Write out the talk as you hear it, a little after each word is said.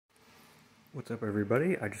What's up,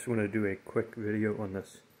 everybody? I just want to do a quick video on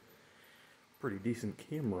this pretty decent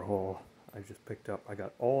camera haul I just picked up. I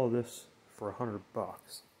got all of this for $100.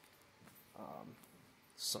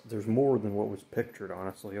 So there's more than what was pictured,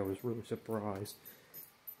 honestly. I was really surprised.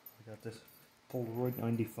 I got this Polaroid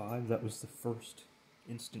 95. That was the first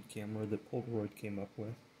instant camera that Polaroid came up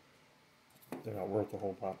with. They're not worth a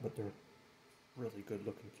whole lot, but they're really good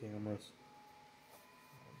looking cameras.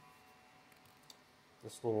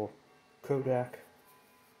 This little Kodak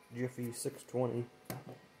Jiffy 620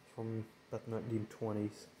 from about the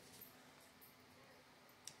 1920s.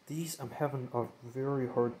 These I'm having a very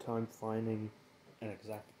hard time finding an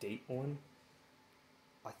exact date on.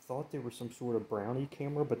 I thought they were some sort of brownie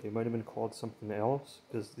camera, but they might have been called something else,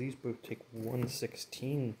 because these both take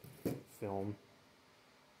 1/16 film.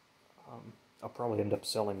 I'll probably end up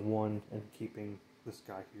selling one and keeping this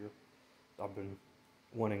guy here. I've been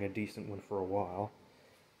wanting a decent one for a while.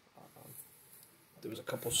 There was a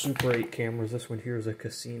couple Super 8 cameras. This one here is a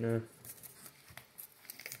Casina.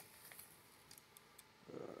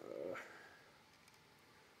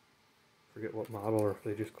 Forget what model, or if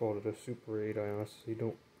they just called it a Super 8. I honestly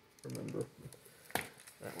don't remember.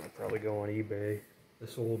 That one would probably go on eBay.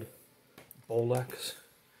 This old Bolex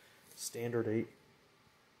Standard 8.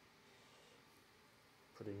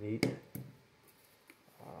 Pretty neat.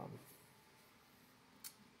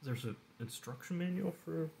 There's an instruction manual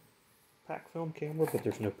for pack film camera, but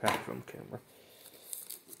there's no pack film camera.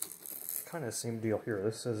 Kind of the same deal here.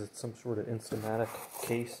 This says it's some sort of Instamatic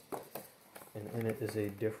case, and in it is a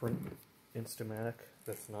different Instamatic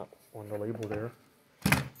that's not on the label there.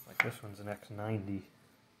 Like this one's an X90.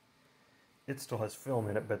 It still has film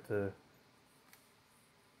in it, but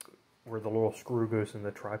where the little screw goes in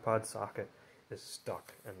the tripod socket is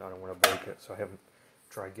stuck, and I don't want to break it, so I haven't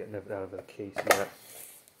tried getting it out of the case yet.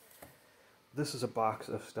 This is a box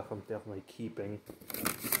of stuff I'm definitely keeping.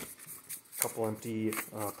 A couple empty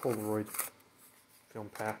Polaroid film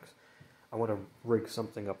packs. I want to rig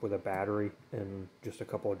something up with a battery and just a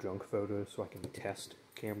couple of junk photos so I can test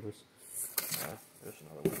cameras. There's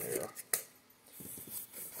another one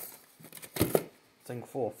there. Thing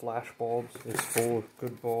full of flash bulbs. It's full of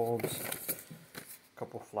good bulbs. A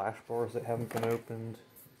couple flash bars that haven't been opened.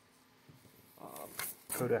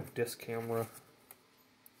 Kodak disc camera.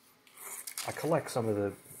 I collect some of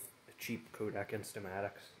the cheap Kodak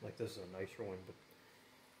Instamatics. Like, this is a nicer one, but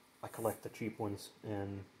I collect the cheap ones,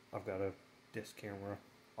 and I've got a disc camera.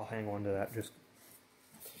 I'll hang on to that just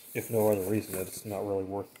if no other reason, that it's not really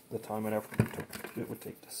worth the time and effort it would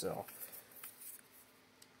take to sell.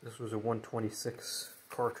 This was a 126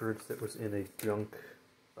 cartridge that was in a junk,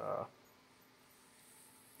 I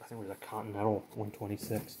think it was a Continental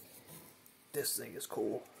 126. This thing is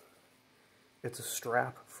cool. It's a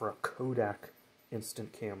strap for a Kodak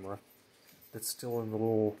instant camera that's still in the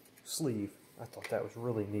little sleeve. I thought that was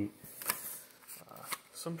really neat.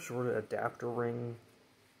 Some sort of adapter ring.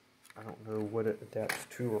 I don't know what it adapts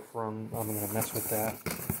to or from. I'm going to mess with that.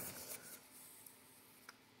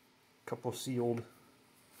 Couple sealed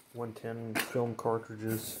 110 film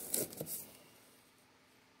cartridges.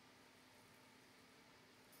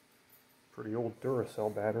 Pretty old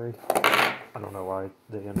Duracell battery. I don't know why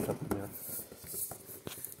they ended up in there.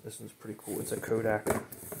 This one's pretty cool. It's a Kodak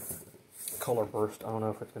Color Burst. I don't know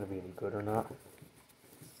if it's going to be any good or not.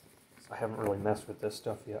 I haven't really messed with this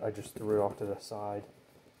stuff yet. I just threw it off to the side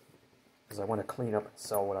because I want to clean up and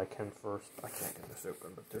sell what I can first. I can't get this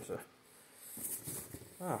open, but there's a...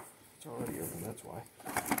 Ah, it's already open, that's why.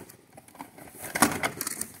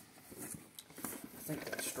 I think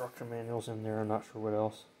the instruction manual's in there. I'm not sure what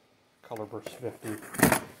else. Color Burst 50.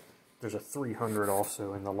 There's a 300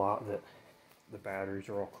 also in the lot that the batteries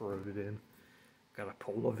are all corroded in. Got a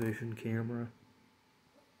Polavision camera,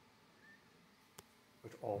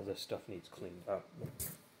 which all of this stuff needs cleaned up.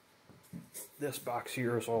 This box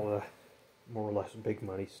here is all the more or less big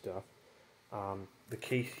money stuff. The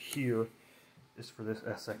case here is for this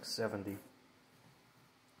SX70.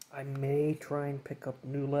 I may try and pick up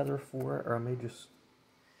new leather for it, or I may just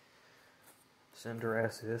send her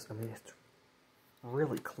as is. I mean, it's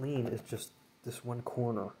really clean. It's just this one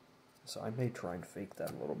corner, so I may try and fake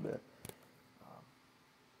that a little bit.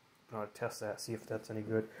 I'm going to test that, see if that's any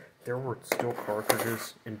good. There were still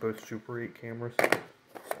cartridges in both Super 8 cameras,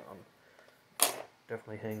 so I'm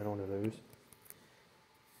definitely hanging on to those.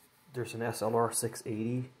 There's an SLR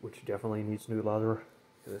 680, which definitely needs new leather,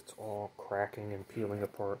 because it's all cracking and peeling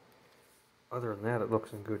apart. Other than that, it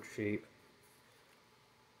looks in good shape.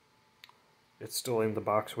 It's still in the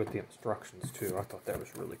box with the instructions too. I thought that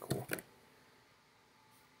was really cool.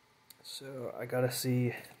 So I gotta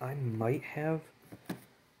see, I might have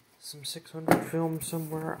some 600 film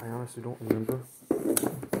somewhere. I honestly don't remember.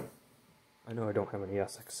 I know I don't have any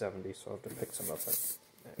SX70, so I have to pick some up.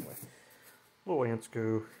 Anyway, little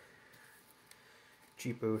Ansco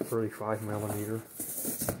cheapo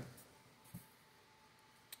 35mm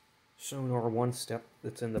sonar one step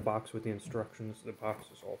that's in the box with the instructions. The box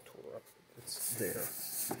is all tore up. It's there.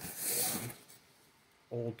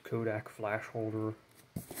 Old Kodak flash holder.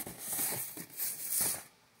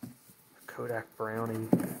 Kodak Brownie.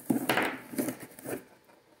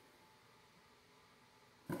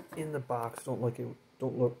 In the box, don't look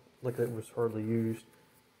like it was hardly used.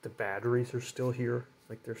 The batteries are still here,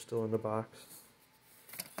 like they're still in the box.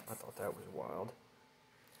 I thought that was wild.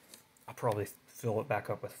 I'll probably fill it back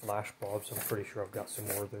up with flash bulbs. I'm pretty sure I've got some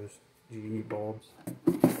more of those GE bulbs.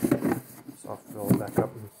 So I'll fill it back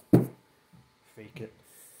up and fake it.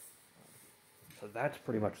 So that's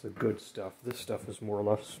pretty much the good stuff. This stuff is more or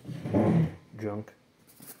less junk.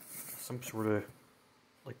 Some sort of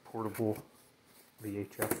like portable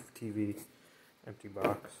VHF TV, empty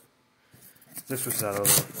box. This was that other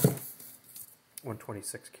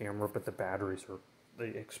 126 camera, but the batteries they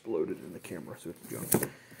exploded in the camera, so it's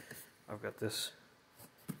junk. I've got this,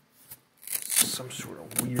 some sort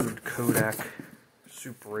of weird Kodak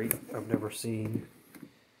Super 8 I've never seen.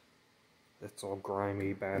 It's all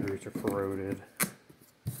grimy, batteries are corroded.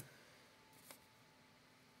 Some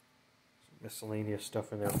miscellaneous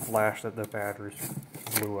stuff in there, flash that the batteries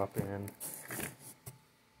blew up in.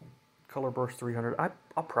 Color Burst 300,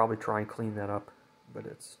 I'll probably try and clean that up, but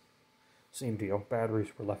it's same deal, batteries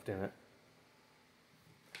were left in it.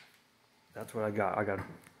 That's what I got. I got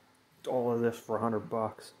all of this for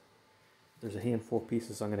 $100. There's a handful of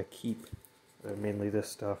pieces I'm going to keep, mainly this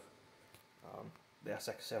stuff. The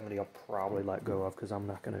SX70 I'll probably let go of because I'm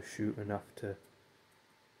not going to shoot enough to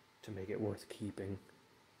make it worth keeping.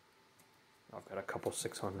 I've got a couple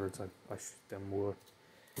 600s. I shoot them more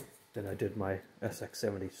than I did my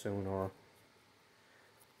SX70 sonar.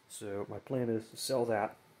 So my plan is to sell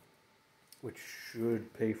that, which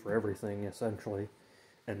should pay for everything essentially,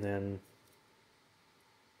 and then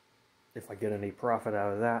if I get any profit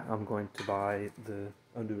out of that, I'm going to buy the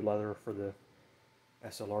undo leather for the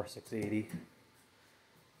SLR 680,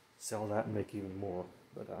 sell that and make even more.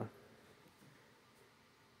 But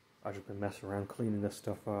I've just been messing around cleaning this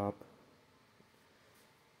stuff up.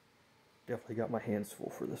 Definitely got my hands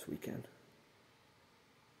full for this weekend.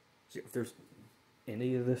 See, if there's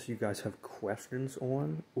any of this you guys have questions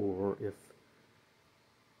on, or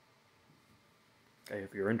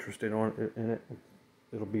if you're interested in it,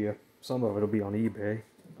 it'll be some of it'll be on eBay.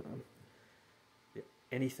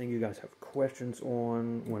 Anything you guys have questions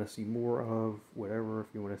on, want to see more of, whatever, if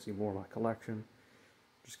you want to see more of my collection,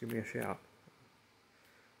 just give me a shout.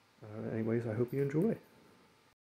 Anyways, I hope you enjoy.